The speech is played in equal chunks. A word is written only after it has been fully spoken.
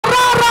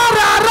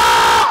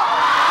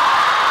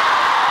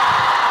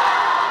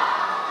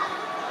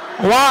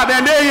Wow,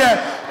 then they here.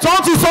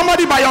 Turn to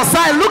somebody by your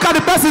side. Look at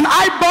the person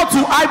eyeball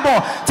to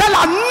eyeball. Tell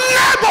her,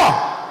 neighbor.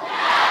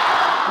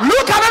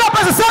 Look at another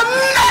person. Say,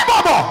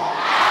 neighbor.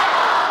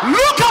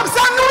 Look up,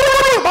 say, neighbor.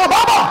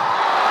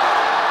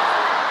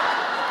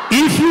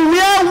 If you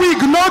wear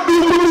wig, no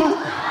do.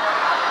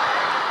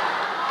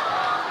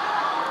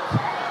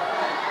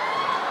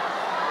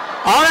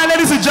 All right,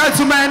 ladies and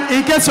gentlemen,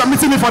 in case you're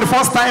meeting me for the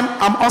first time,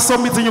 I'm also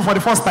meeting you for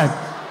the first time.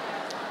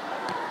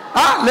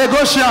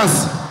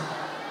 Lagosians.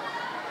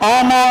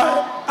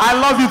 I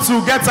love you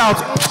too. Get out.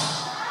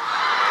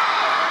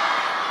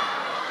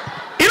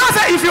 You know,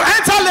 say if you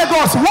enter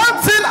Lagos,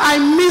 one thing I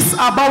miss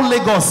about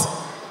Lagos,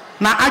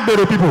 now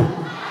Agbero people.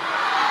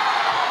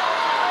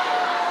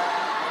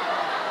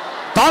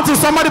 Turn to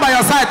somebody by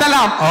your side, tell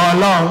them, oh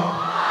Lord.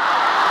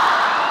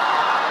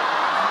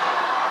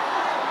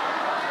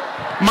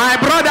 My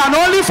brother, and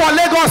only for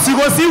Lagos, you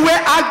go see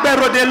where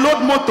Agbero they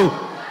load motor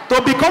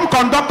to become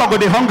conductor, go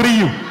they hungry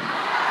you.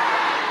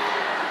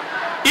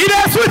 It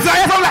is sweet, so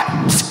I'm like,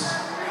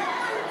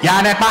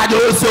 Yane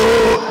Padoso,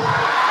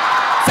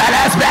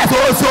 Celeste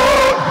also,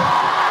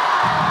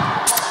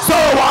 so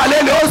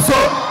Wale also.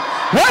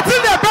 What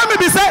thing they tell me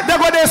be said, they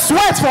go they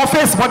sweat for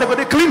face, but they go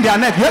they clean their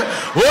neck. Yeah?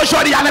 Oh,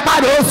 sure, Yane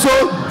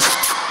Padoso.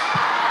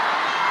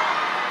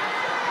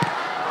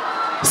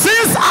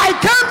 Since I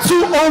came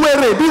to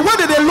Owerri, the way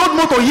they load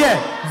motor here,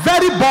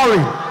 very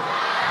boring.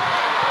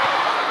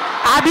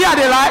 Are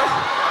they like?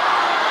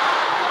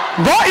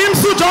 Go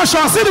into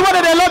Junction, see the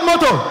way they load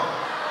motor.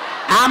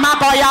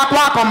 Amakoya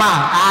Kwakoma,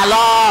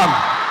 along.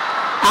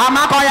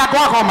 Amakoya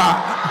Kwakoma.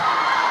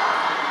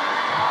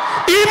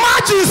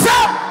 Imagine,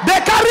 sir, they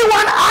carry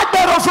one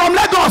Agbero from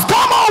Lagos.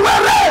 Come on,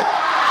 Owerri.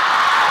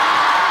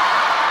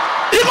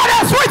 You got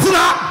that sweet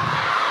now.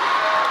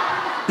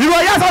 You go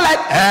yes, I'm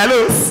like,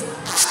 hello.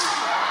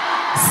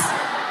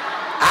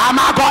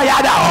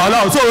 Amakoya da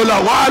hello, so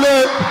hello,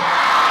 wale.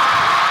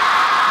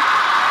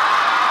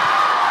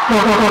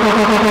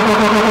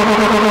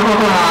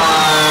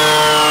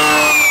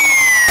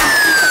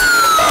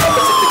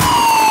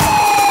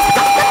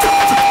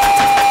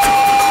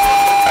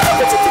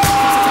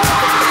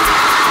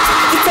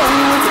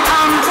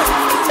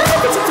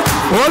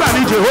 Hold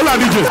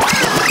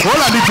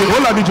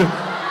on, DJ.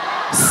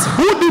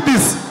 Who did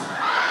this?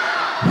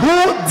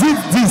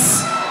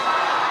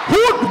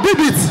 Who did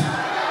it?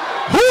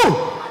 Who?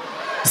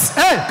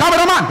 Hey,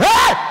 cameraman,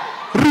 hey!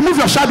 Remove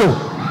your shadow.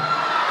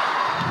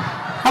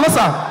 Hello,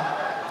 sir.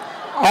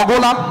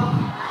 Ogola.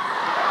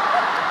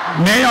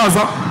 Mayor,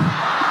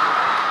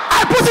 I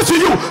put it to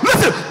you.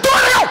 Listen, do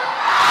it now.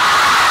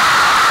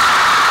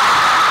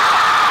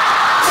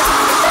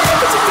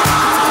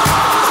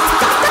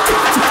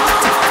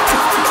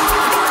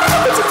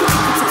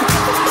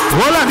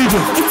 Hold on, DJ.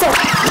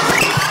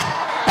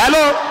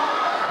 Hello.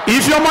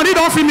 If your money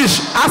don't finish,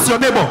 ask your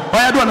neighbor. Or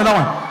I do another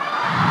one.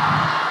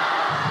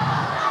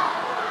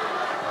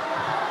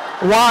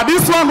 Wow,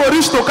 this one will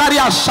reach to carry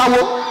a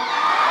shower.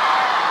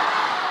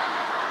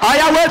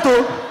 I wait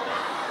to.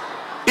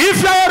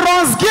 If you're a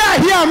Ronsgear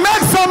here,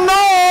 make some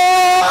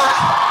noise.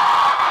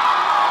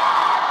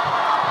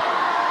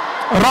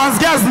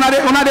 Ronsgear is not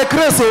a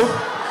crazy.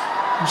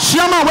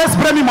 Shama West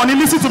Bremi money.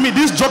 Listen to me.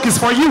 This joke is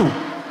for you.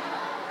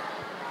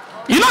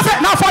 You know, say,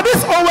 now for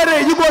this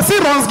Owerri, you go see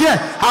Ronsgear.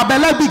 I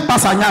believe big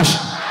passanyash.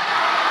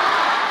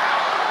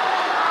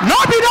 No,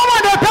 be no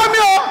one they tell me.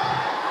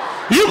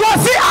 You go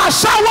see a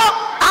shower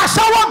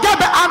get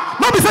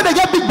no be say they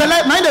get big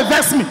belly. Now they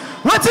vex me.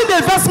 What if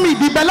they vex me?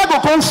 The belly go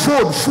come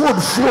fold.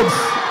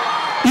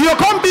 You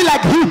can't be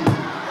like hip.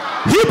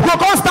 Hip go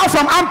come start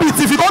from armpits.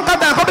 If you don't cut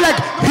them, go be like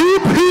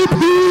hip.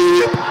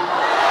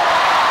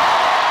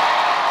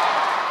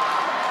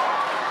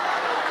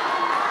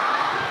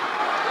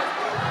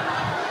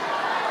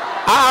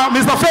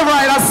 Mr.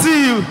 Favorite, I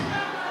see you.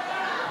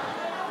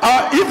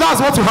 If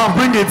that's what you have,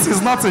 bring it.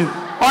 It's nothing.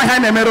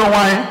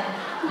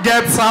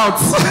 Get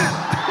out.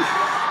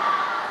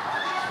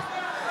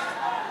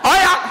 Oh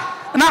yeah.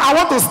 Now I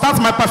want to start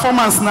my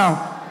performance now.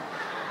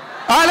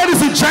 All right,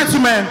 ladies and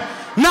gentlemen.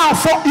 Now,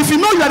 if you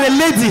know you are a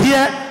lady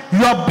here,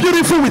 you are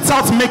beautiful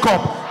without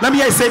makeup. Let me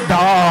hear you say,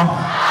 duh.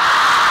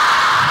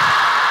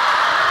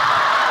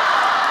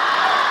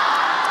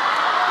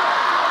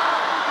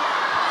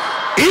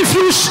 If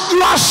you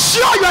are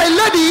sure you are a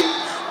lady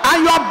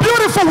and you are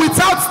beautiful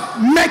without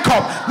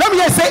makeup, let me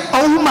hear you say,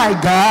 oh my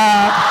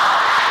God.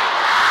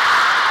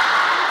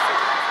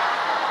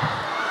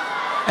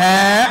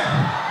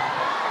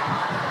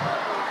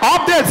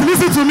 Updates,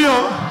 listen to me.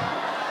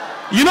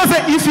 You know,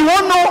 say, if you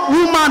want no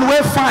woman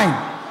wear fine,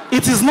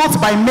 it is not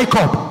by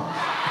makeup.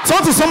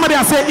 Talk to somebody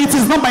and say, it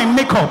is not by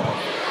makeup.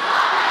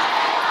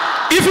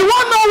 If you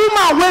want no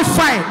woman wear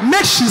fine,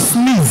 make she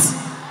sneeze.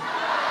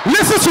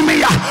 Listen to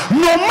me,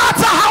 no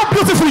matter how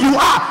beautiful you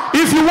are,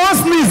 if you want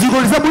sneeze, you go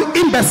resemble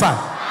imbecile.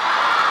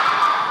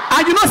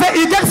 And you know, say,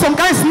 you get some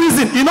kind of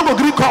sneezing, you no go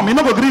gree come, you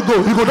no go gree go,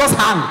 you go just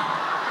hang.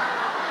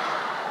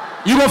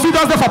 You go feed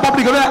us there for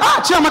public, you go like,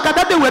 Chiamaka,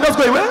 that day we're just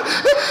going,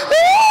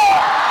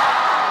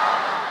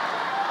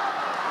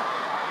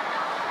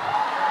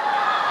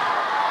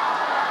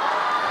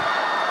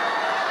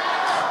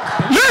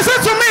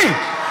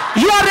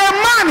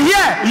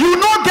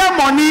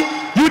 money,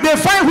 you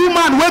define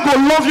woman where go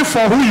love you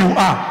for who you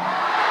are.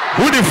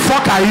 Who the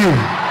fuck are you?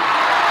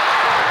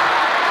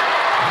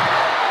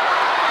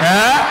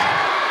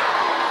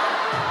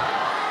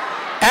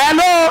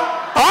 Hello,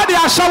 all the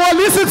ashawo,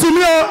 listen to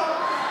me.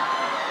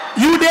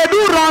 You they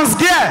do runs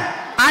gear,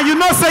 and you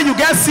know say you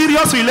get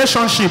serious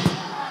relationship.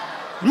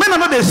 Men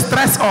know they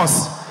stress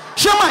us.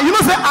 Shema, you know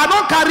say I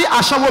don't carry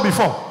ashawo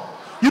before.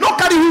 You don't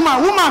carry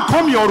woman. Woman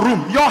come your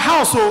room, your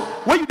house, so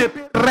when you they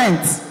pay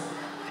rent,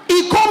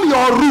 he come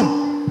your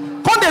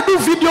room. Come they do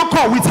video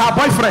call with her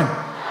boyfriend.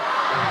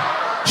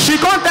 She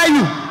can't tell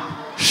you.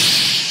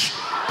 Shh.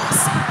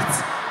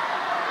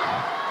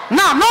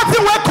 Now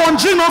nothing will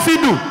conjure no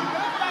fit do.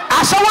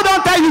 Ashawo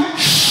don't tell you.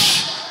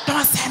 Shh.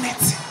 Don't say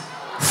anything.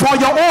 For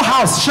your own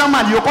house,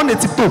 Shaman, you come the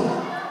tiptoe.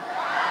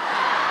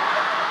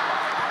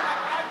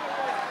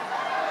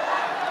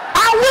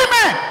 And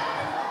women,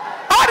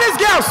 all these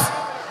girls,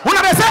 when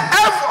they say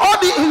all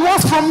he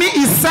wants from me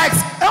is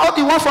sex, all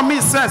he wants from me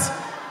is sex.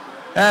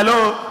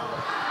 Hello,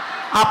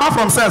 apart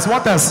from sex,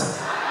 what else?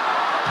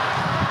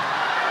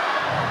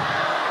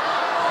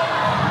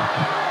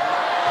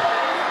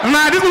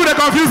 Nah, this would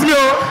confuse me.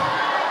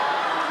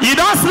 You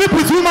don't sleep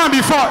with woman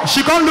before,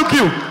 she can't look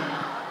you.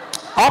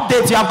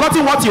 Update, you have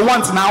gotten what you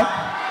want now.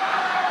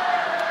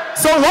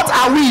 So what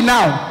are we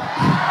now?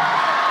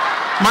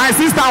 My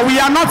sister, we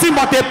are nothing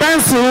but a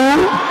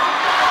pencil.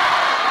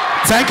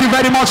 Thank you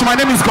very much. My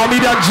name is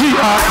Comedian G.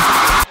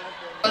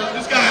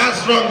 This guy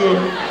has strong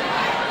though.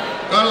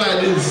 Not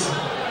like this.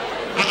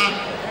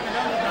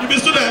 You be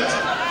student?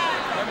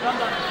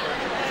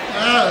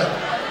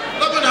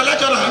 Not be a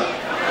lecturer?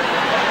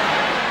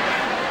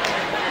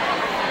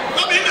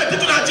 Not be in a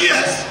teacher at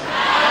GS?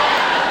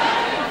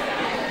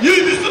 You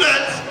be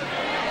student?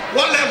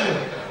 What level?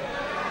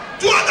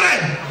 200?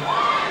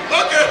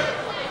 Okay.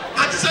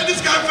 I just said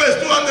this guy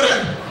first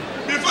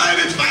 200. Before I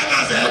reach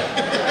finance,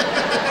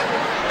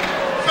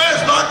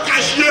 first not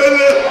cashier.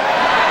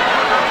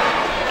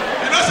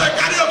 You know, say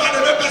carry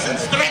over the person,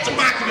 stretch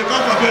mark in the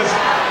come for face.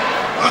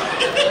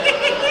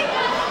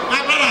 My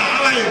brother,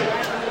 how are you?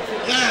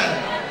 Yeah.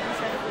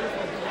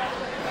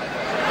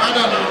 I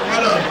don't know.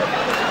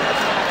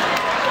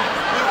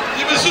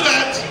 You be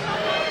student?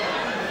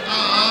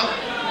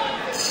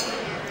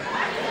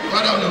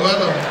 Well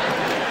done.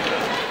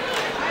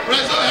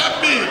 Presto, help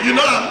me. You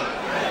know him?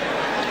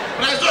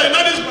 Presto, you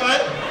know this boy?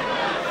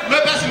 No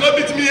person no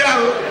beat me here.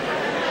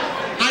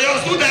 And your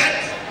student?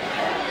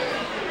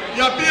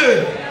 Your PA?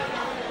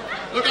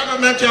 Look at the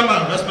man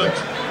chairman. Respect.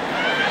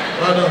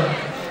 Well done.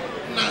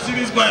 Now see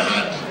this boy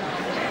hand.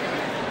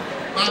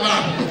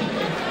 Baba.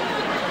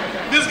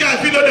 This guy,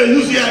 if you know they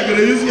use here, I'm going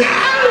to use here.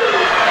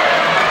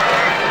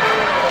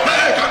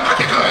 Hey, come back.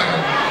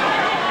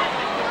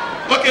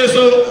 Okay,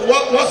 so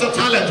what's the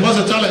talent? I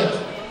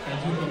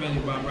do comedy,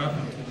 but I'm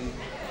rapping today.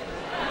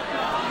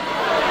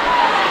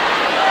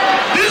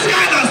 This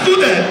guy is a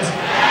student.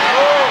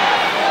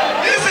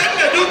 He said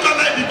they do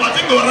comedy, but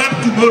he go rap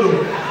tomorrow.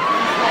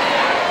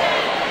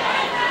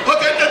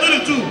 Okay, they do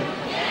the two.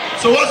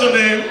 So what's your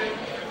name?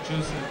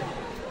 Joseph.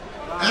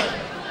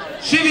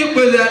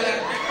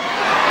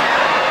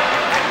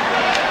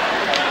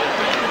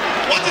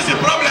 What is the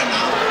problem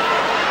now?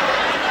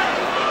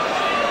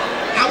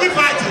 Are we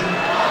fighting?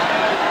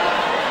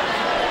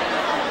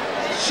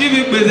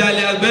 Shivi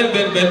Bezalias Ben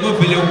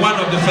one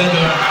of the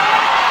federal.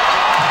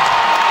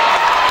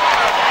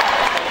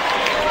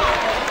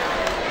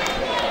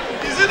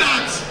 Is it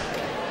that?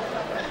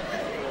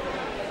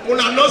 When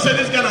I know say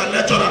this guy a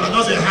lecturer, I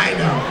don't say hi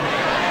now.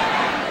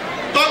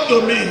 Talk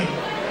to me.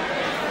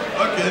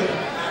 Okay.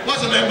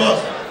 What's your name, boss?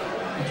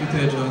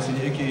 Peter Johnson,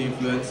 aka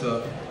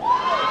influencer.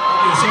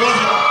 Okay, so what's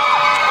your...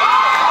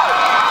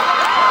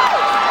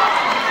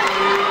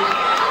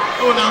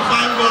 Oh, now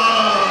fine boy.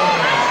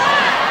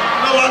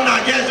 No wonder I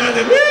guess just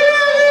the...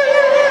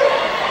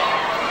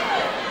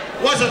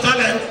 What's your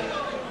talent?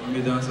 I'm a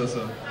dancer,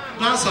 sir.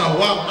 Dancer,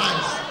 wow,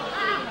 nice.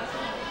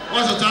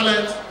 What's your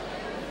talent?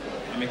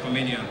 I'm a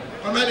comedian.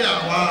 Comedian,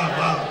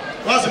 wow.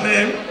 What's the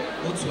name?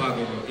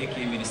 Otsuago,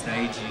 aka Minister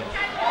AG.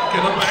 Okay,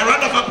 no, a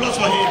round of applause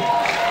for him.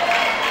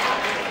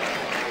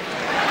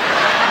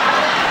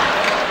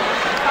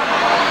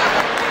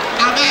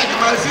 Amen,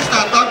 my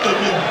sister, talk to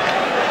me.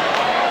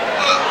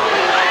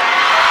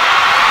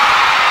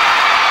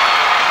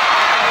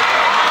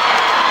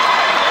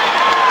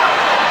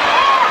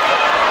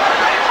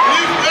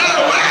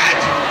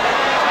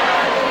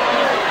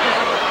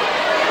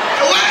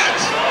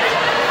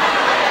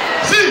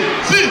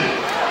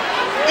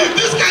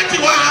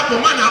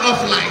 Man are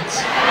off light.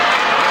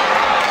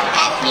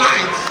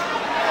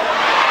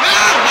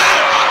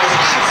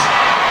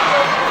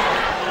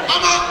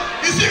 Mama,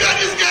 you see where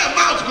this guy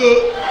mouth go?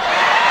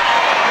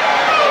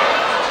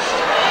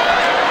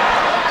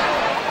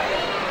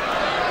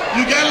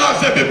 You get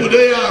lots of people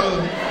there.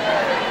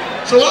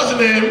 So what's the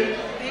name?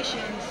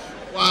 Patience.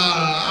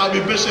 Wow, I'll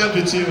be patient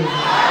with you.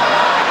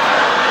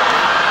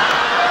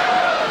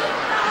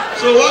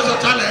 So what's your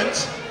talent?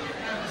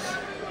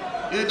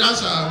 You're a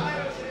dancer.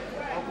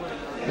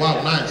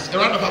 Wow, nice. A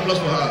round of applause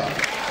for her.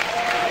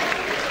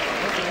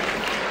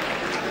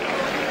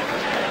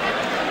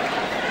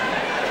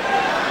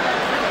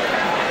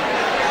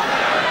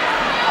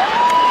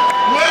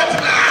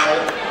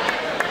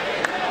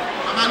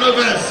 no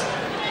verse.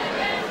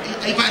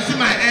 If I see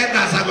my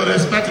elders, I go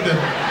respect them.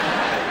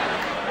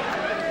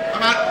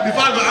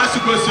 Before I go ask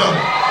you a question,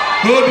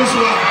 hold this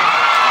one.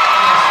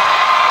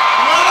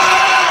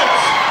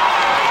 Wait!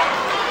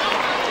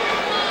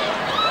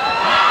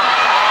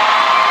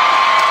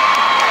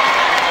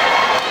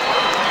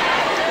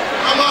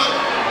 Come on.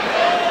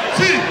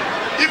 See,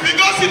 if you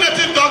go see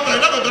native doctor,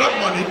 you're not going to drop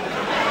money.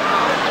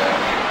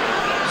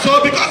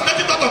 So because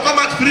native doctor come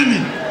out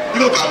freely, you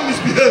go come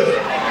misbehave.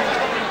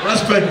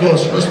 Respect,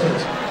 boss,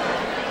 respect.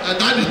 And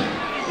daddy,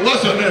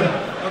 what's your name?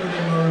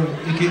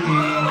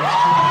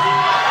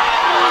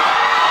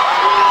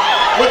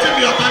 What's in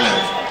your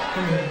talent?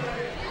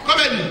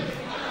 Comedy.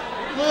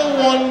 No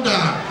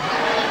wonder.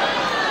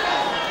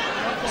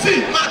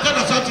 See, man, tell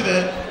us something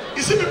there.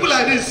 You see people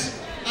like this,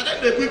 and then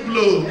they quick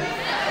blow.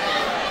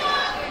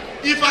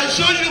 If I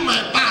show you my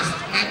past,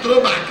 my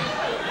throwback,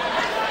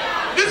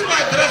 this is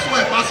my dress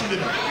where I pass me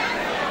now.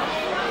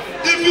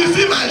 If you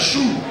see my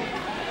shoe,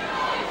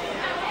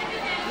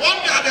 one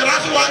day I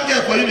asked one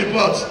girl for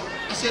Uniport.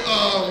 I said,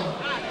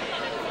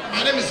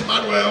 my name is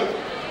Emmanuel.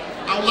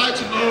 I would like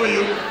to know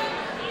you.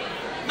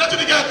 Not to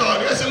the guy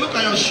thought. I said, look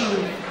at your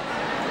shoe.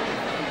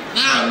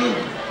 Now look.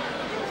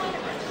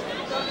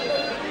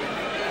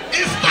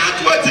 He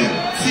starts waiting.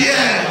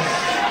 Tears.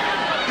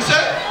 He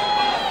said,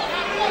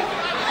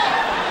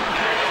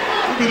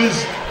 look at this.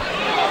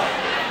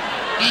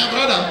 My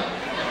brother.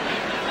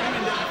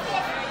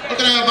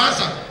 Okay, I have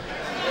answer.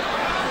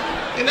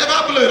 He never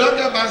blew it. Don't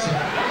get answer.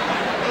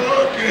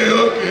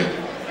 Okay.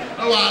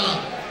 No wahala.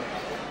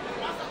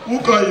 Who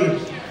call you?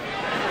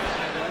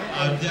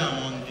 I'll be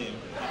among them.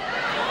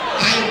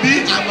 I'll be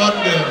among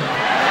them.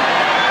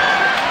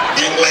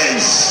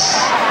 English.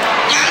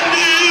 And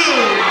you.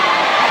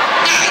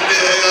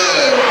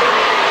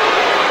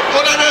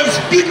 What are they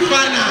speak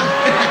final?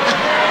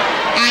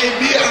 I'll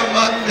be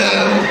among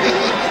them.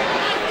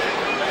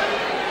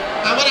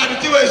 And what are the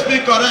two ways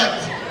speak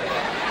correct?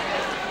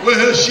 We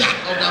hear shot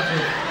on that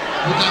phone.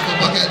 Put out the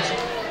bucket.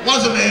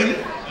 What's the name?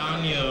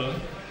 Daniel.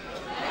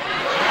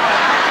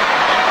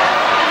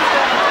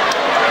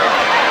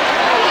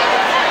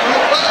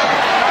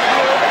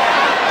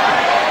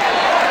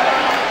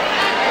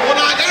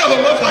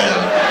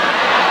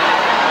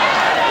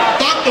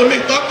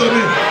 Talk to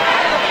me.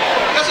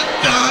 Yes,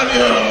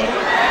 Daniel.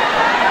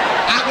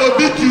 I will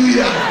beat you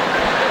here.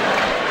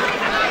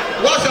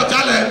 What's your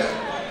talent?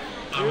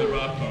 I'm a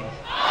rapper.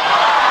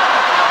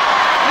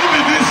 Who be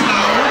this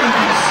now?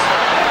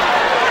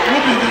 Who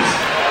be this?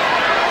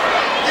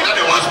 You know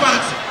the worst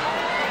part?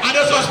 I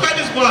just suspect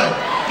this boy.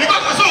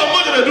 Because I saw how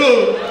much they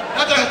do.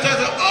 That's why I tell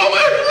them, oh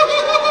my God.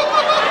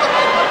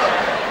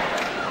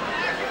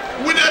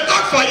 When they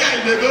talk for you,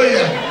 they go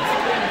here.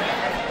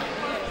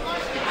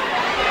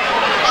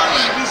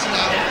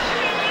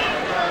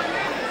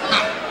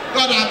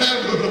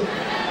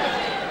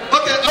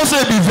 Okay, don't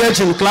say be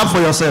virgin, clap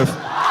for yourself.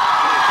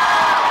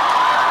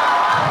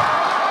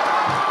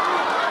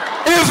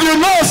 If you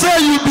know say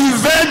you be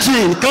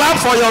virgin, clap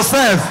for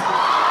yourself.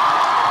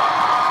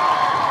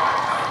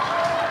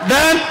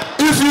 Then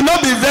if you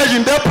not be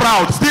virgin, they're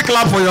proud, still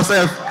clap for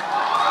yourself.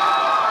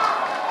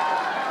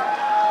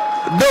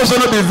 Those who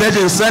not be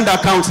virgin, send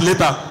accounts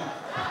later.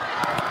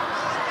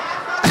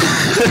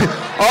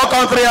 All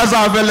countries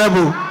are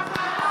available.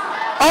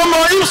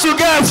 If you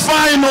get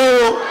fine,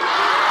 oh.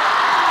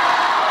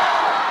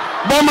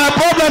 But my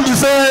problem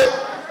is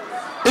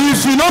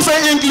if you don't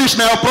say English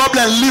now, your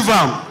problem leave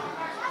them.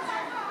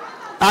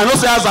 I don't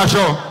say as a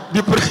show.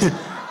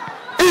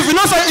 If you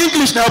don't say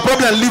English now, your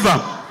problem leave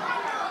them.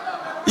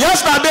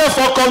 Yesterday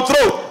for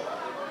control,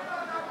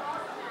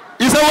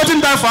 he said, "What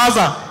in time for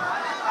Aza?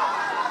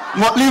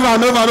 Leave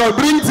them, no,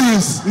 bring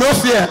things, no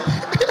fear."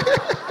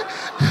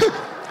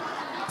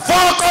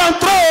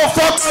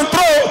 For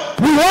control,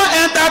 we won't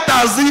enter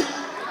taxi.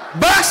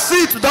 Back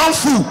seat down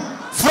full.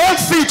 Front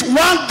seat,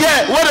 one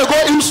girl where they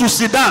go in to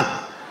sit down.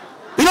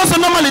 You know, so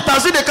normally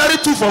taxi they carry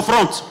two for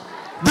front.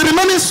 The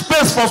remaining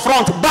space for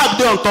front, bag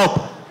there on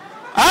top.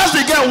 I asked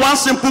the girl one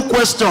simple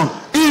question: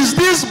 is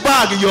this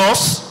bag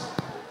yours?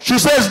 She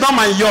says it's not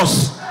my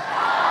yours.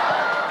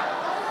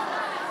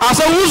 I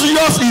said, whose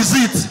yours is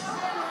it?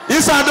 He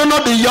said, I don't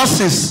know the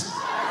yourses.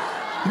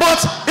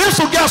 But if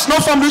you girls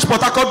not from these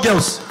Port Harcourt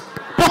girls.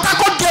 Port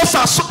Harcourt girls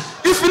are so,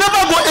 if you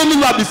never go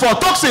anywhere before,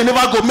 talk say you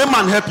never go, may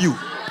man help you.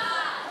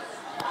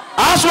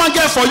 I asked one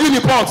girl for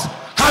Uniport,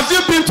 have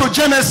you been to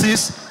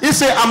Genesis? He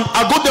said,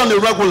 I go there on the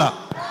regular.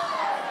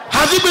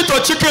 Have you been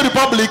to Chicken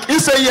Republic? He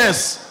said,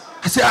 yes.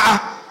 I said,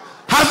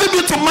 have you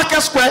been to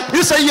Market Square?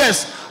 He said,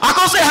 yes. I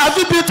can say, have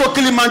you been to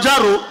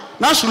Kilimanjaro?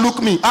 Now she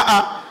look me.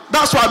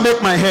 That's why I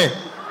make my hair.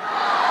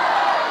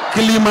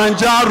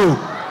 Kilimanjaro.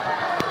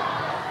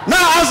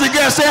 Now as the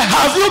girl say,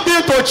 have you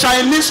been to a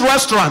Chinese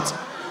restaurant?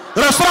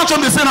 Restaurant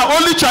on the say now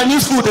only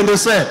Chinese food, and they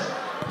say.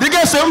 The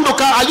girl say,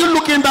 Nduka, are you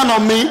looking down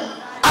on me?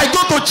 I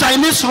go to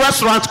Chinese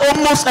restaurant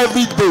almost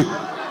every day.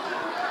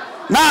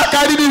 Now I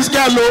carry this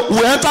girl,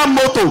 we enter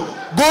moto,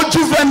 go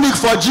Juvenic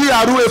for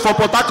GRA for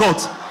Port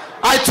Harcourt.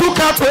 I took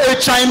her to a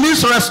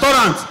Chinese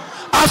restaurant.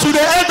 As we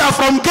enter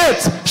from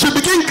gate, she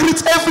begin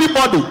greet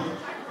everybody.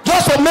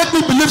 Just to make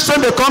me believe say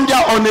they come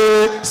there on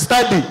a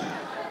study.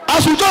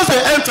 As we just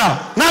enter,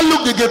 now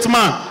look the gate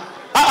man.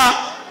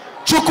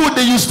 Chuku,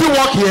 you still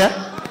work here?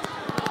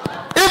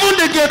 Even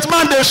the gate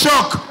man, they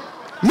shock.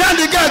 Now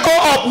the guy go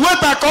up,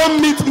 waiter come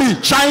meet me,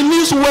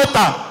 Chinese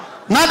waiter.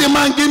 Now the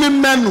man give me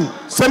menu,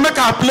 say make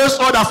a place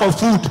order for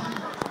food.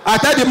 I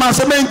tell the man,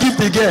 say man give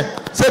the girl.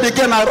 Say the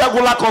girl a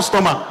regular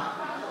customer.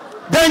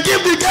 Then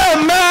give the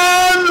girl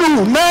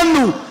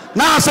menu.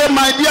 Now I say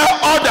my dear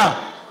order.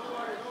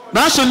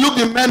 Now she look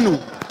the menu.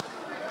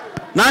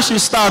 Now she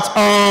start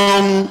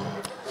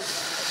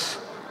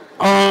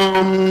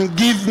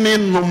give me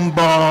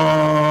number.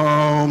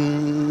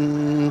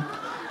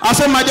 I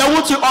said, my dear,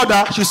 what you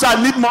order? She said,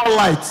 I need more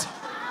light.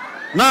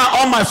 Now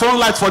on my phone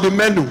light for the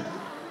menu.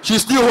 She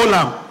still hold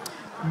on.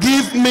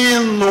 Give me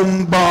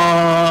number.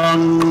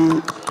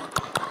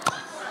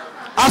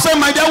 I said,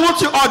 my dear, what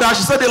you order?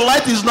 She said, the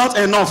light is not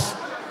enough.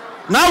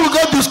 Now we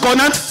go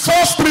disconnect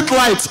 4 street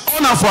lights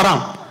on and for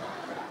them.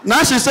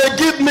 Now she said,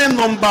 give me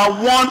number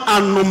 1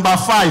 and number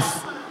 5.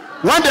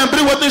 When they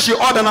bring what she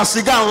ordered, a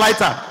cigar and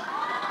lighter.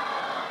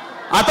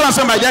 I thought I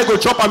said, my dear, go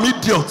chop, I'm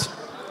idiot.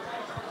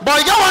 But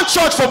you get one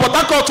church for Port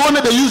Harcourt one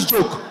day they use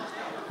joke.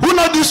 Who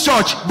know this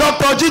church?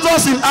 Dr.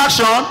 Jesus in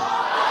action.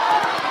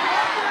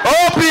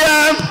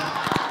 OPM.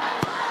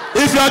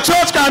 If your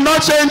church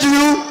cannot change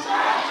you.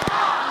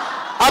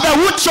 I bet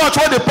which church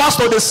where the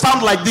pastor they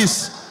sound like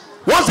this?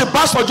 Once the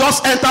pastor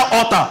just enter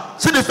altar,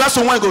 see the first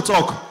one go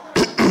talk.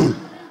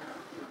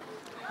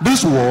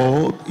 This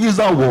word is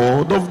the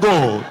word of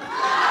God.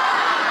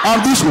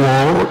 And this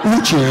word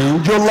will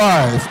change your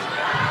life.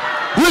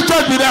 Which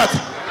church be that?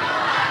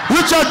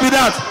 Which church be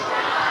that?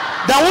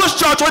 There was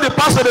church where the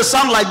pastor they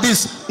sound like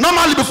this.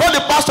 Normally before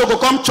the pastor go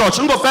come church,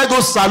 you go first go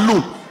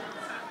salute,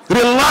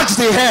 relax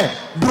the hair,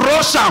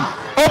 brush them,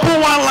 open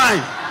one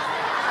line.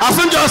 As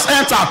soon just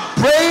enter,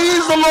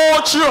 praise the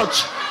Lord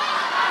church.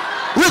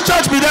 Which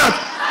church be that?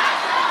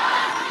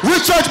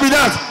 Which church be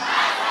that?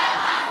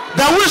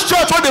 There which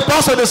church where the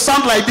pastor they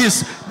sound like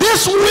this.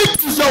 This week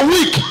is your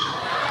week.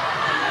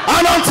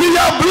 And until you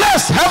are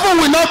blessed, heaven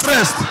will not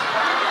rest.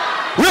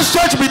 Which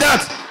church be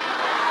that?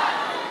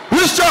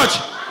 Which church?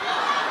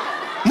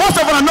 Most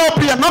of them are not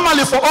OPM.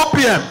 Normally for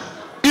OPM,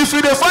 if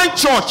you define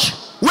church,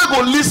 we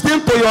go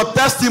listen to your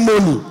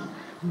testimony,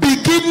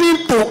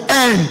 beginning to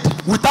end,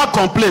 without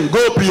complaint. Go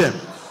OPM.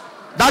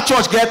 That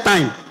church get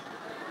time.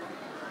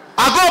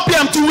 I go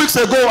OPM 2 weeks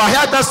ago. I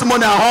heard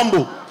testimony. I'm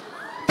humble.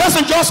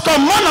 Person just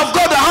come, man of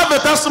God, I have a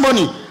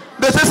testimony.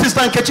 They say,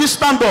 Sister Nkechi,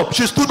 stand up.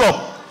 She stood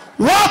up.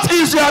 What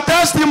is your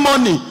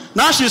testimony?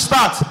 Now she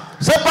starts.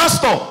 Say,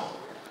 Pastor,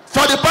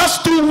 for the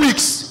past 2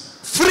 weeks,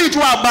 fridge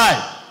will buy.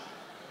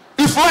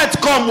 If light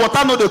come,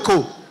 water no the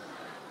co.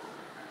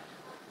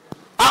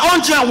 I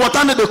own jam,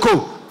 water no the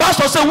co.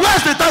 Pastor say,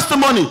 where's the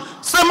testimony?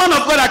 Say, man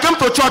of God, I came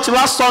to church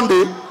last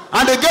Sunday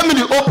and they gave me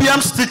the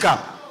OPM sticker.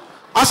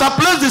 As I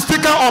place the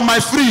sticker on my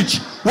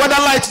fridge,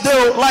 whether light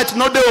there, light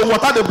no there,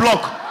 water the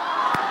block.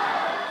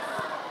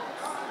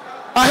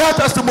 I heard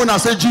testimony, I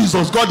say,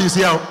 Jesus, God is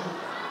here.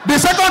 The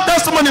second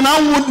testimony now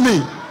wound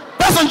me.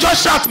 Person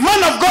just shout,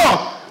 man of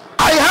God,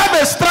 I have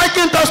a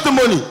striking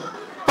testimony.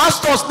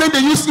 Pastors think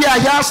they use here, I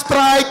hear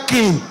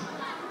striking.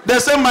 They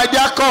say, my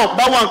dear, come,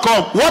 that one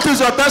come. What is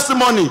your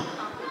testimony?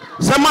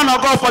 Say, man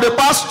of God, for the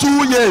past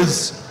 2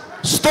 years,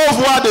 stove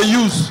what they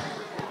use.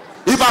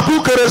 If I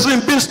put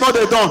kerosene, beans not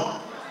they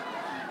done.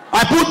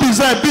 I put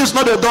diesel, beans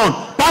not they done.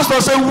 Pastor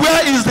say,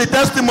 where is the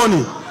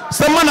testimony?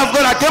 Say, man of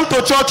God, I came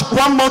to church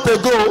 1 month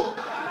ago.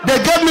 They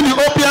gave me the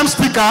OPM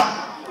sticker.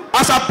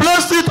 As I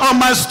placed it on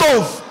my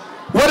stove,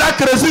 whether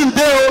kerosene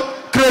there,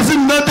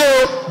 kerosene not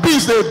there,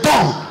 beans they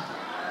done.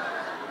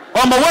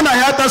 When I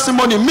heard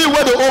testimony, me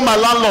where they owe my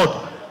landlord.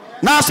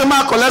 Now I say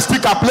my collect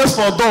sticker, place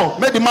for door,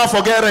 make the man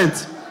forget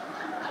rent.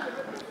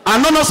 I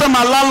know say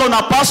my landlord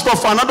a pastor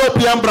for another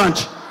OPM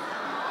branch.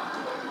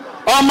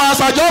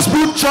 As I just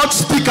put church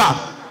sticker,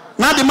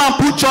 now the man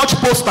put church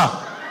poster.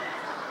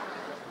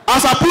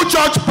 As I put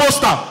church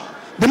poster,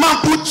 the man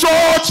put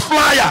church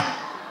flyer.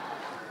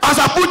 As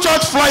I put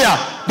church flyer,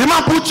 the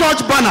man put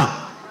church banner.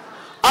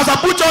 As I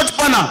put church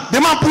banner, the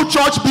man put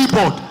church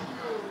billboard.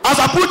 As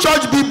I put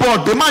church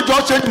billboard, the man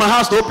just changed my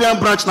house to OPM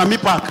branch, na me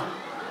park.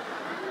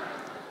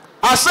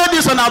 I said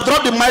this and I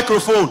dropped the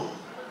microphone.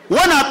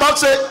 When I talk,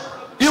 say,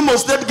 Imo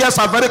State girls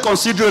are very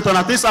considerate and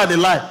I think I dey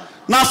lie.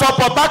 Now for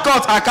Port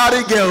Harcourt, I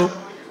carry girl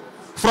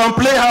from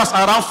playhouse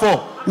around 4.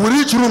 We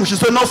reach room, she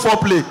say no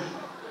foreplay.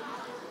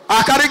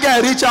 I carry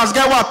girl reach house,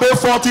 get what, pay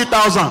 40,000.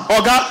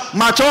 Oga,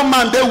 mature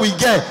man there we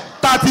get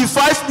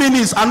 35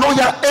 minutes, I don't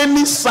hear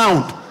any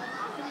sound.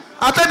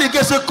 I tell the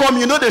girl, say, come,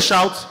 you know they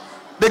shout.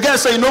 The girl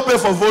say, you no pay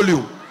for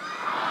volume.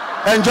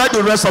 Enjoy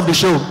the rest of the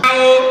show. Since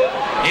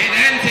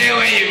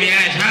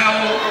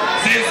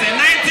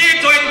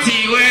 1920,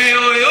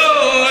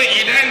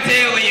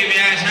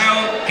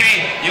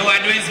 you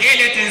are doing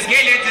skeleton.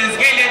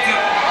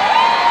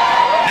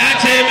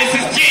 That's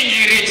Mrs.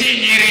 Chinyere.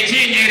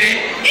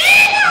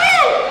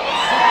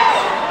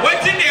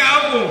 What's in the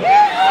album?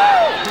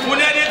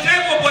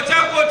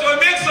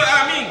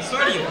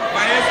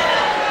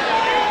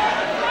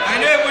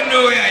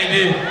 know where I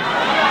did.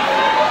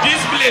 This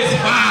place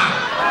far.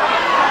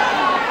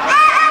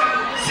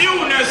 See you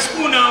in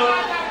school now.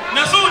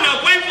 Now so we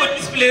are going for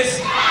this place.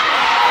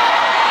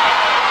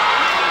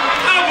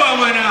 How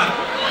about mana?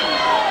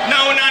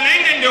 Now we are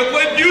in the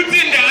beauty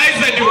in the eyes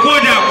of the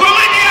coder. Come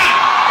on here.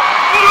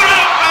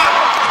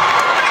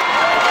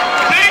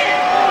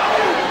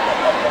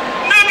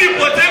 Now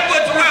people take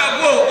what we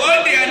go. All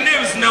their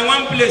names now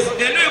one place.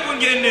 They don't even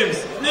get names.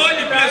 All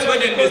the place where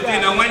they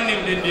stay now one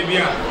name then they be.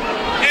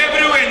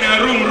 Everywhere in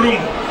a room.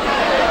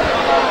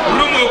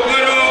 Room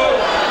Okoro,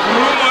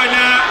 room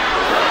Ona,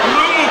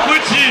 room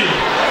Ukuchi,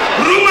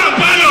 room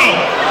Ampalo.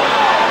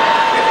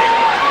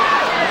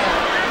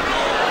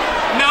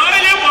 Now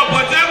only for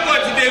Port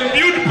Harcourt they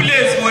build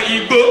place for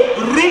Igbo,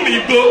 room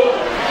Igbo.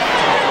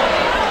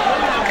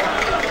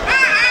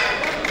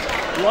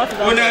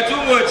 When I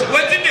too much,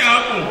 what did they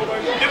happen?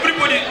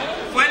 Everybody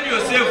find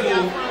yourself.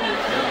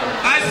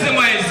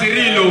 AZAMAN is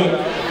real.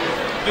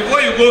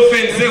 Before you go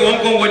fence, say one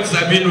come watch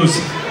Sabinus.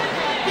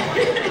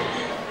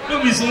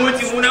 Don't be so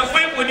much. When I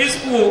find for this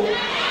school,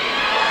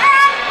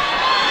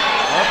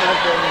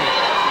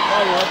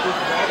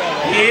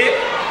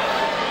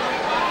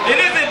 you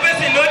know the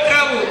person no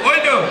travel.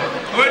 Hold on.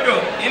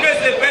 You know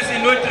the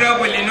person no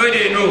travel. You know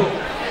they know.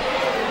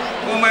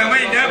 For my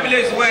mind, that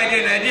place where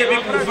then I did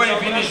people find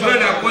finish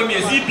when I come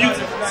here. See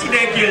beauty. See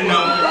that girl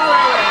now.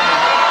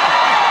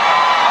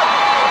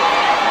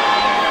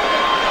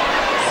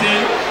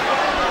 See.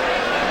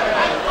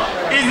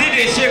 Is it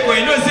a shake or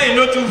you know say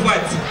no too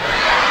fat?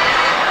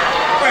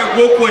 I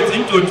go quote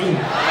into two.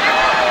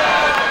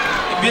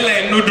 It be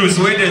like noodles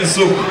where they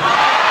soak.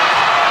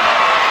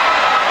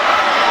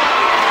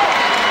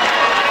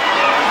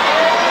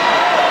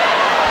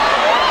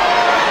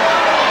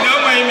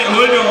 Don't mind me,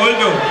 hold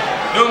on.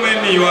 Don't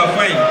mind me, you are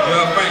fine.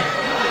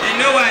 You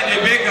know why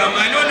they beg them?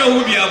 I don't know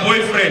who be your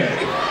boyfriend.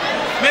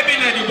 Maybe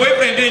not the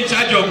boyfriend in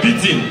charge of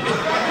beating.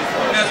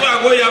 That's why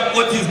I go have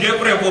caught his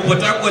girlfriend for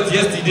Port Harcourt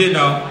yesterday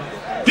now.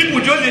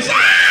 People just say,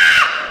 ah!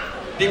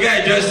 The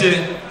guy just say,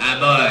 ah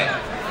boy,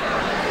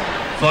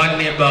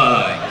 funny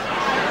boy,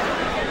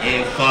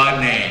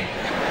 funny.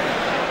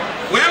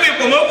 When we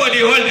come up for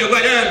the hall, they go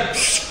there,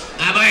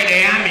 ah boy,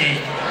 they hear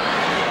me,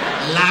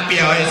 lap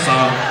your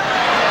also.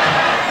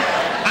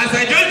 As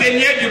I just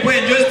near the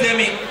point, just tell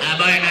me, ah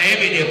boy, now you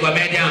be the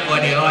comedian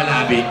for the whole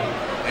hobby.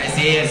 I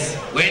say yes.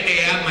 When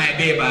they have my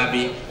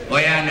baby,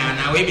 boy,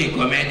 now we be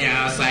comedian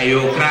outside,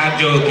 you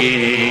crack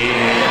joking.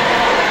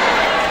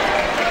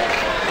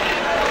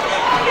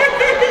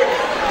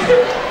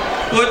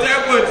 Port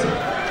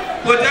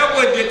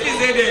Harcourt, the thing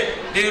say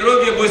they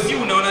rob you, but see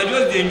you now,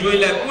 just enjoy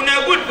life.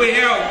 Una good for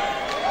health.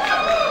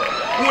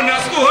 Una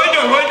school,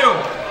 hold on.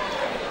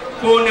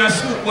 For una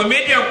school,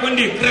 comedian when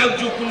they crack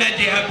joke, una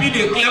they happy,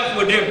 they clap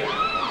for them.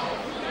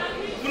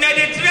 Una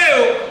they try,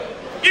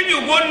 if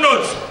you go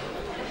nuts.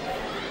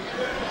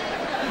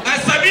 As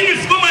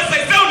Sabinus come as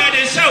I sound,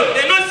 they shout.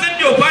 They not send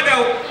your father.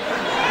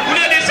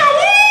 Una they shout,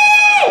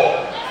 woo!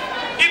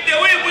 If the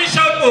way we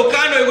shout for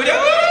Kano, you go there,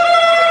 woo!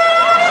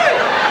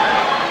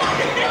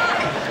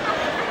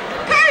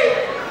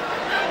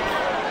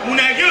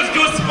 Una girls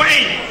just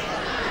fine.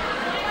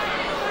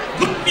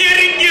 Good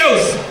hearing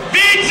girls,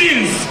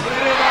 virgins.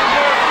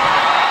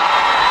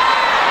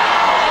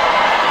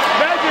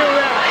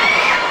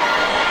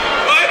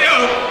 Oh no,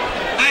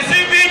 I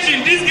say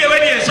virgin. This girl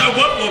when you shall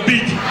work for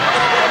bid.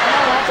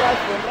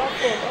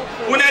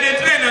 Una the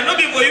trainer, not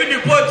before you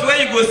deport where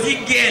you go see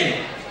girl.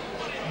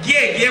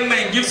 Girl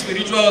mind give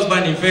spiritual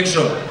husband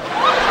infection.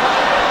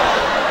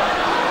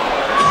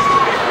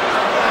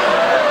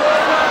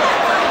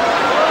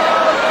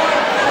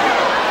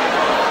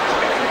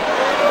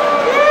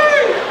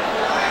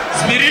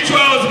 Spiritual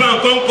husband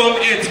come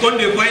earth, come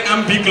they find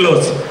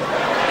ambiguous.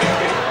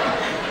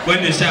 When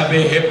they shall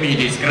be help me,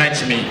 they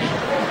scratch me.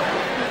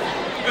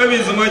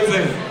 Maybe so much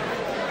sense.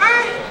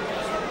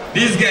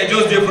 This guy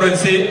just different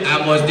say,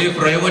 I must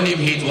different, even if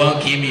he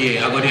won't kill me,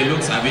 I got to look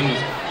Sabinus.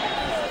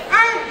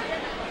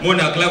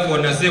 Mona clap for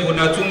na say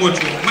na too much.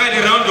 Mind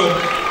the round up.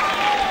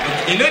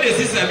 You know they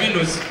see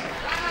Sabinus.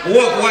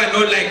 Walk one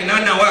not like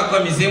Nana walk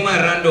come say man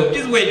round up.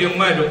 This way they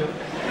mad.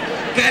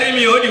 Carry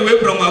me all the way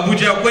from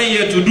Abuja going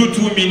here to do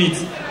 2 minutes.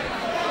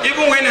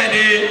 Even when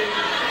I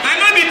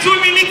not be 2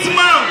 minutes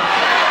man.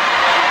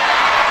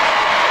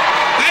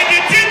 I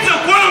did things to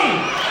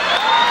come.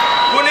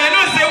 When I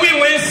know say we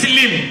went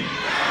slim.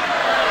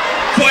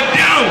 For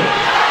down.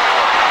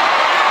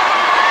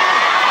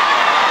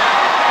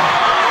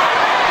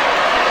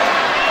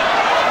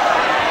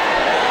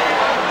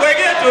 We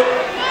get to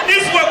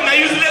this work na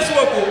useless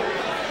work.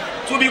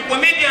 To be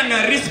comedian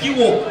na risky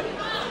work.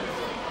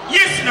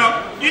 Yes,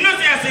 now, you know,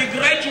 as a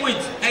graduate,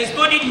 I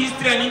studied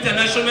history and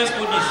international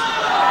studies.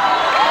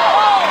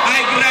 I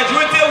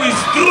graduated with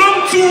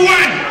strong 2-1.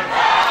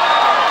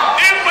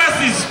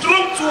 Emphasis,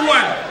 strong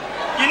 2-1.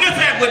 You know,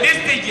 I got this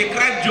stage a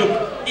crack joke.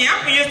 It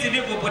happened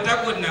yesterday for Port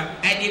Harcourt now.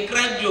 And the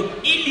crack joke,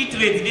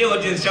 illiterate, they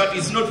all just shout,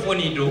 it's not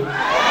funny though.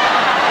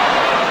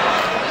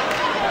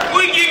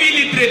 We give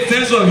illiterate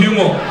sense of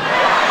humor.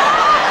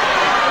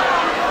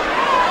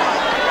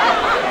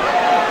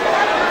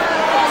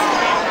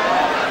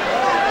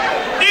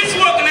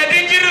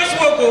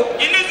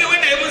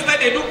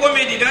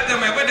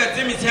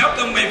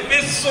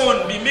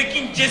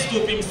 make jest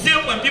of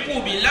himself and people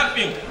will be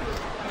laughing.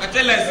 I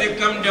tell her, I say,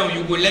 calm down,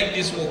 you go like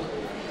this work.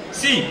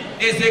 See,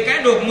 there's a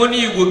kind of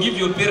money you go give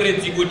your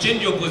parents, you go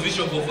change your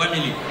position for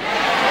family.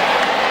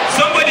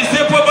 Somebody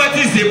say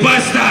poverty is a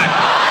bastard.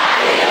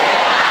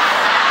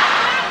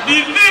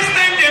 The first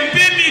time they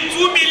pay me 2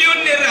 million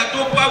naira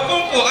to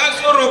perform for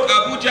Aso Rock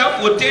Abuja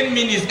for 10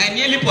 minutes, I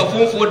nearly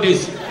performed 4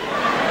 days.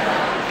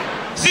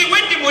 See,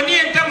 when the money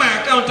enter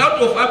my account, out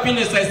of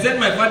happiness, I send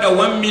my father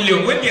 1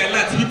 million. When the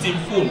alert hit him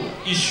phone,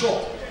 he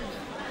shocked.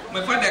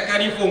 My father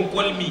carry phone,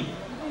 call me.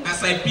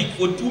 As I pick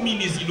for 2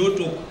 minutes, he don't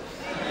talk.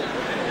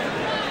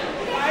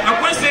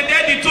 I when say,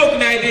 Daddy talk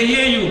now, they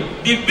hear you.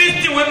 The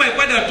best thing when my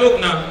father talk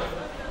now,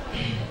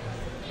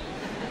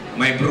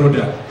 my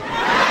brother.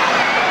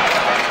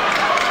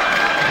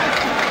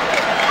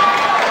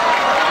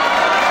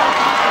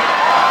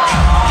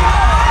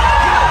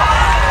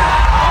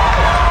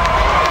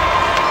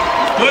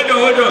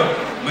 Hold on,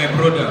 my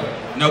brother.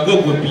 Now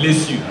God will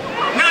bless you.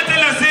 Now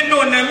tell us, say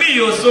no, now me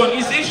your son.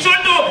 He say,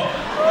 shut up.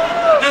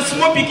 Now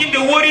small picking to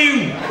worry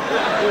you.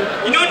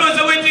 You don't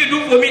know what you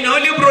do for me. Now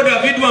only brother,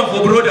 we do one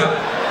for brother.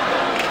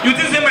 You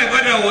think say my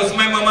father was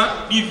my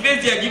mama? The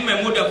first year I give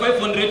my mother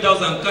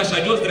 500,000 cash.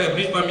 I just drive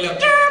rich family.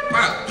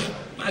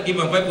 I give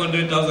her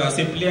 500,000. I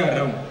say play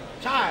around.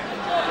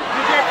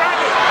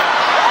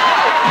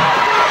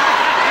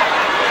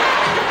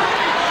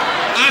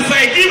 As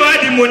I give her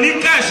the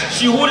money cash,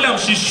 she hold up,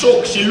 she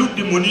shocked, she look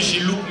the money,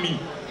 she look me.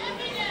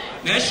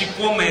 Now she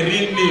call my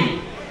real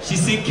name. She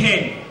say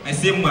Ken. I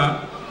say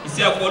Ma. He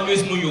say I've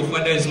always known your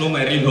father is not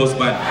my real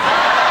husband.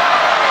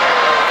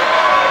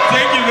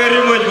 Thank you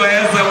very much, my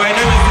answer. My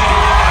name is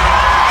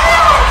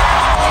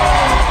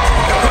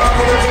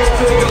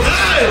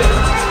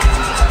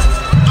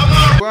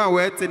Go and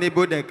wait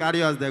till they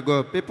carry us, they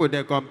go. People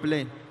they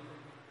complain.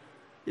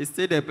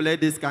 Instead they play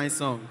this kind of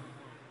song.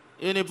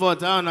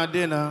 Uniport, I on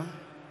dinner.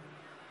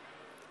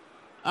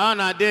 I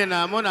on dinner,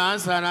 I'm gonna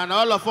answer, and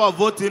all of us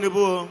vote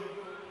Tinubu.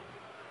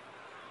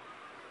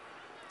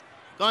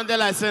 Don't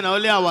tell I say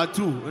only our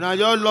two. When I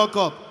just lock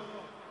up.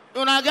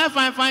 When I get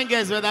fine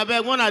girls, but I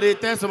beg one of they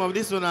tell some of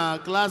these one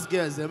class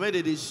girls, they made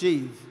they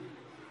shave.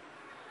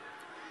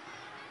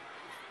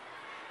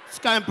 This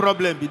kind of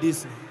problem be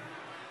this.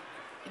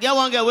 You get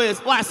one girl where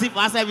what if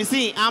as I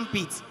see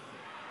armpit.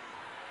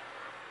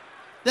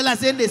 Then I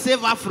say they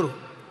save afro.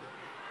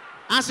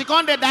 And she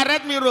can't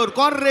direct me road,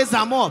 can't raise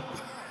them up.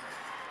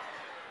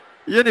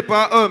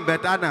 Unipa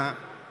better now.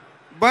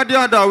 But the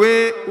other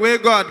way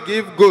God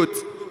give goat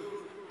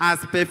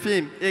as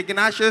perfume.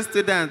 Ignatius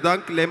students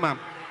don't claim them.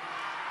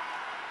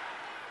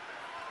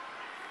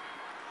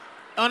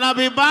 And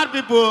be bad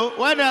people,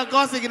 when they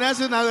call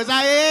Ignatius, I go say,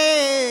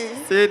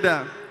 hey. Say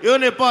that.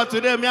 Unipa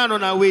today, me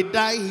and we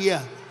die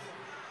here.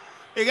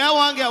 You get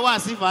one girl,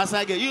 what if I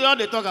say, you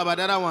don't talk about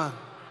that one.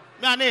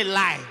 Me and they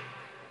lie.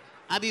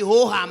 I be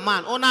whole her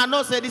man. Oh, now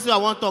no say this is what I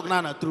want to talk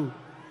now, true.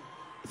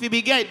 If you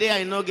be get there,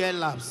 I no get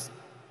laughs.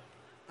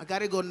 I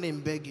carry God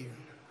name beg you.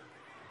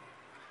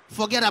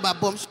 Forget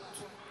about bomb shot.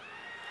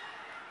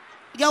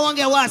 You get one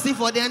girl what I see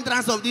for the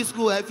entrance of this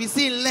school. If you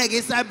see leg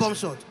inside bomb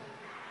shot,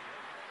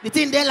 the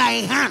thing they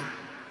like in hand.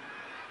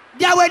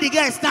 There where the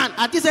guy stand,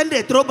 at this end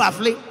they throw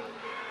baffling.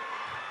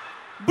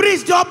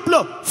 Breeze just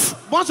blow.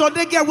 Once on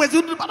the girl with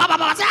you.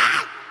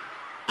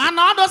 And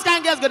all those kind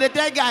of girls go to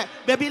tell guy,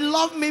 baby,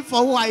 love me for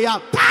who I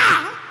am.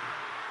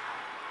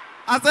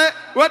 I say,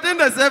 what in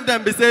they save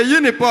them? Be say,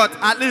 Uniport,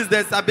 at least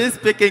they sabi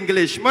speak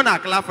English. Mona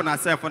clap on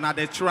herself, when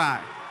they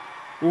try.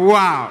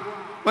 Wow.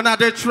 When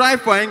they try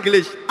for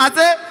English. I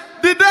say,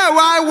 the day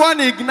why one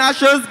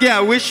Ignatius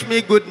girl wish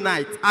me good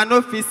night, I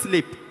no fit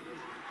sleep.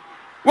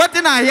 What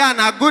in I hear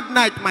now, good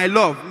night, my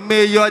love.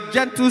 May your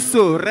gentle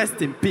soul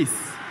rest in peace.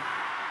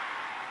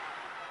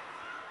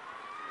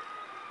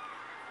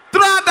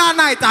 Throughout that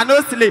night, I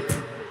no sleep.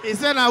 He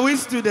said, I wish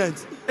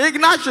students.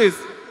 Ignatius.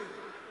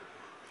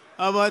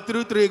 About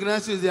through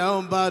Ignatius, their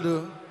own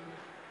battle.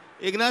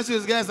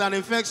 Ignatius gets an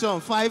infection,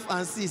 5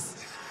 and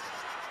 6.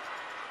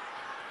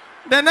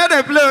 They know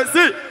they play.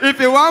 See, if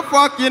you want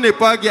fuck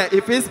Uniport,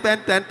 if he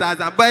spend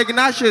 10,000, but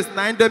Ignatius,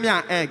 9 Indomie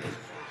and egg.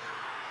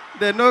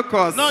 They no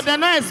cost. No, they're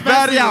not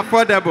expensive. Very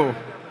affordable.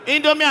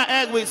 Indomie and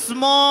egg with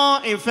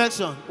small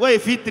infection. Where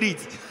if he treat?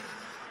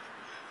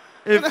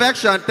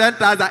 Infection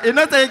 10,000. You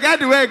know, so you get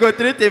the way you go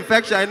treat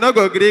infection, you no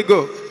go gree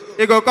go.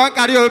 You go come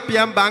carry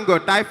OPM bango,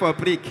 tie for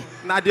prick.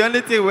 Now the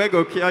only thing we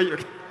go kill you.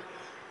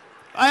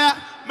 Oh yeah,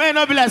 may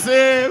not be like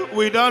say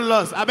we don't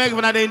lose. I beg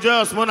if not enjoy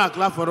us, more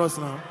clap for us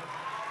now.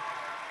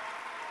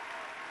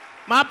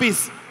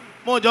 Mapis,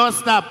 more just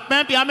stop.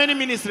 Pempi, how many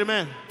minutes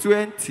remain?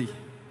 20.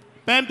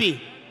 Pempi,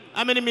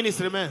 how many minutes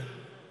remain?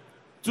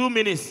 2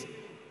 minutes.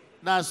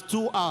 That's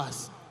 2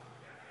 hours.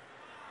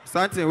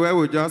 Something where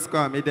we just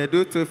come, if they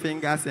do 2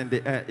 fingers in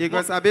the air. It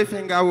goes a big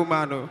finger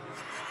woman. No?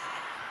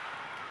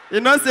 You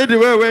know, see the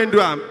way we do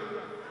them.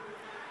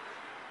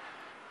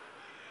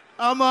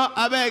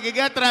 I beg, you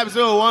get tribes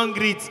who one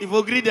greet. If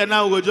you greet them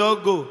now, we'll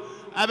just go.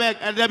 I beg,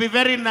 and they'll be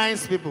very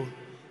nice people.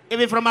 If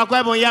you're from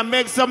Akwebon, yeah,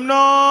 make some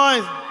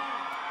noise.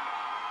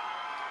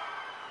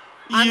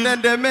 And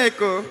then they make,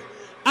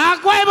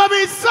 Akwa Ibom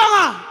is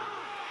summer.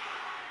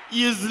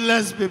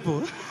 Useless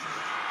people.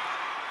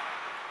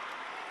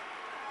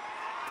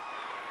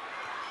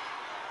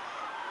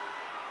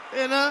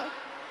 You know,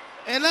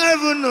 and I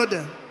even know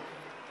them.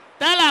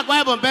 Tell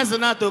Akwa Ibom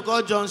person now to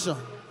call Johnson.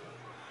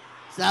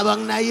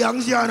 Sabang na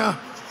young Jono.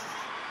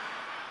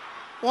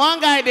 One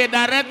guy they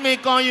direct me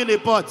call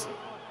Uniport.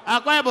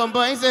 Akwa Ibom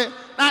boy, he said,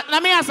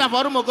 let me ask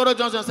for Mokoro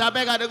Johnson. So I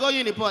beg to go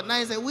Uniport. Now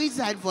he said, which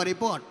side for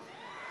report?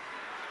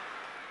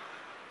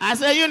 I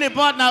say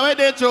Uniport now where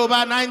they throw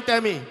about 9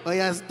 tell me. Oh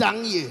yeah,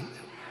 stang ye.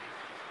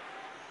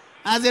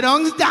 I said,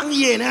 don't stang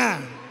ye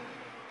now.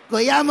 Go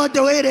ya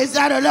motor way they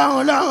start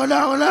along.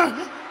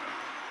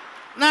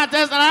 Now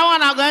test I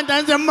want to go enter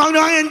and say Mong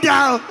don't enter.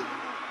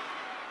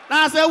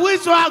 Now I said,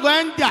 which one I go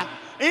enter?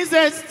 He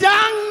said,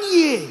 stang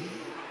ye.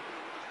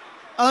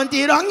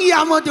 Until don't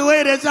ya motor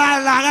way they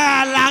start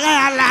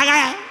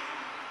laga.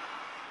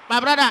 My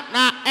brother,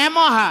 now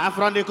Emoha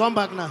from the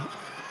comeback now.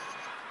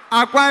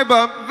 Akwa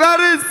Ibom,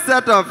 very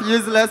set of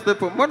useless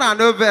people. Mona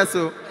no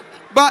vessel.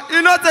 But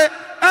you know, say,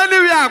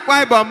 anywhere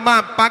Akwa Ibom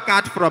man pack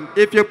out from,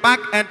 if you pack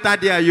enter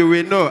there, you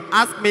will know.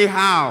 Ask me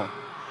how.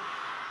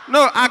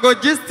 No, I go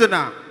just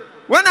now.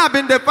 When I've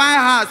been the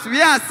firehouse, we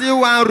are see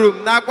one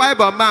room. Now Akwa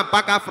Ibom man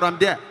pack out from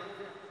there.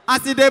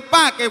 As in the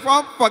park, if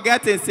I'm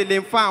forgetting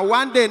ceiling fan,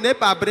 one day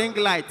NEPA bring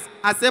lights.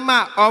 I say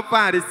my offer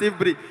and receive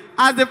break.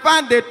 As the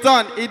fan they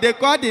turn, if they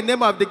call the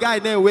name of the guy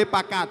name way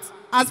pack out.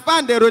 As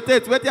fan they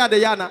rotate, wait here the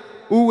yana.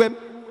 Uwem.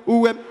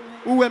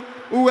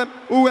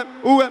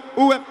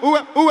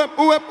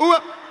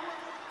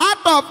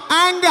 Out of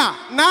anger,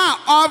 now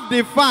off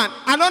the fan.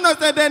 I don't know,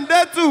 say then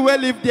they too will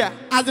live there.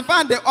 As the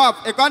fan they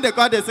off, they call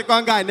the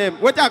second guy name.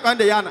 What I call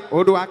the yana?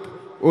 Oduak.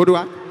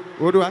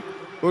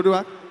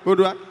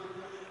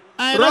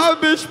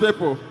 Rubbish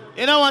people.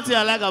 You know what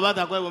I like about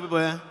Akwa Ibom people,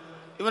 yeah?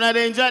 Even I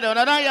enjoy it, when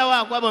I don't hear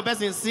one Akwa Ibom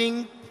person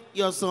sing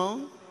your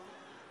song,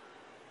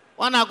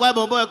 one Akwa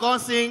Ibom boy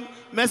can't sing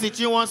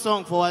message one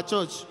song for our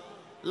church.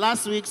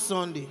 Last week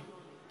Sunday,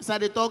 so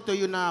they talk to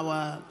you now.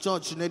 Our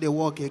church need to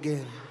work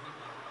again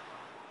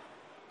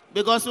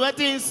because we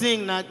didn't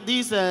sing now.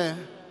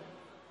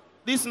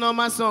 This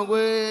normal song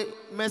we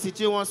message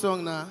you one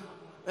song now.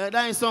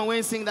 That song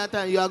when sing that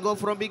time you are go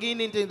from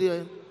beginning to the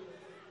end.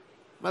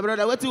 My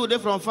brother, what you do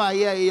from far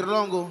here? Yeah,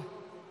 Irongo.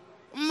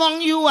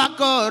 Among you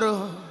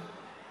are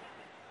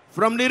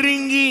from the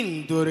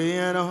ringing to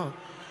the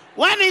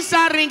when it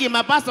start ringing,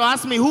 my pastor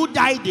asked me who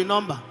died the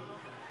number.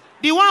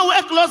 The one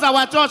who close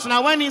our church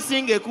now when he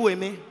sing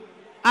Ekueme.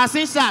 I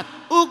sing that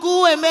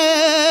Ukueme.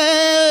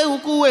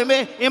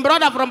 In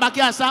brother from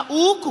Bakia say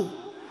Uku.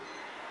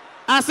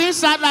 I sing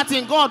that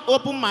thing God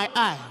opened my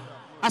eye.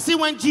 I see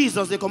when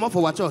Jesus they come up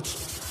for our church.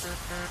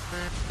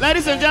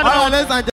 Ladies and gentlemen.